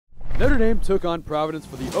Notre Dame took on Providence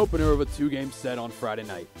for the opener of a two-game set on Friday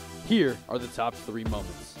night. Here are the top three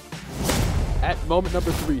moments. At moment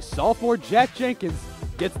number 3, sophomore Jack Jenkins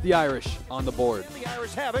gets the Irish on the board. The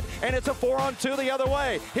Irish have it, and it's a 4-on-2 the other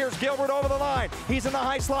way. Here's Gilbert over the line. He's in the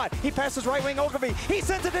high slot. He passes right wing Ogilvie. He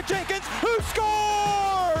sends it to Jenkins, who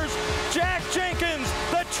scores! Jack Jenkins,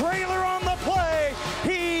 the trailer on the play.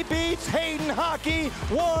 He beats Hayden Hockey,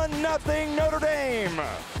 1-0 Notre Dame.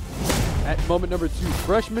 At moment number 2,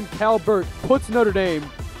 freshman Cal Burt puts Notre Dame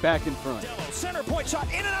back in front. Center point shot,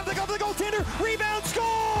 in and out of the goaltender, rebound,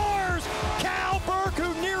 scores! Cal Burke,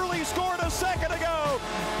 who nearly scored a second ago,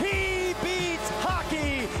 he beats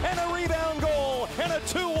Hockey, and a rebound goal, and a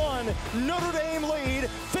 2-1 Notre Dame lead,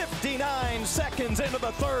 59 seconds into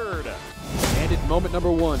the third. And at moment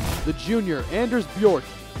number 1, the junior Anders Bjork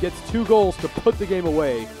gets 2 goals to put the game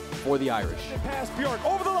away for the Irish. Pass Bjork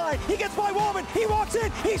over the line, he gets by Wallman, he walks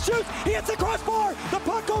in, he shoots, he hits the crossbar, the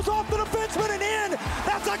puck goes off the defenseman and in,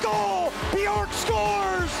 that's a goal! Bjork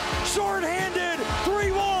scores! Short-handed,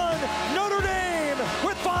 3-1, Notre Dame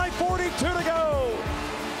with 5:42 to go.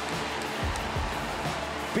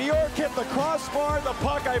 Bjork hit the crossbar, the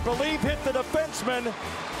puck I believe hit the defenseman,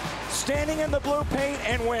 standing in the blue paint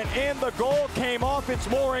and went in. The goal came off its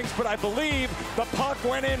moorings, but I believe the puck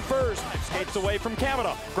went in first. Skates away from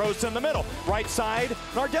Kavanaugh. Gross in the middle. Right side,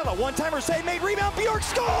 Nardella. One-timer save made. Rebound. Bjork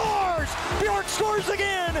scores! Bjork scores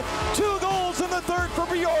again. 2 goals in the third for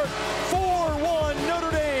Bjork. 4-1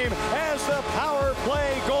 Notre Dame as the power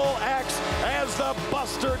play goal acts as the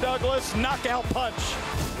Buster Douglas knockout punch.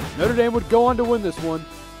 Notre Dame would go on to win this one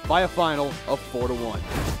by a final of 4-1.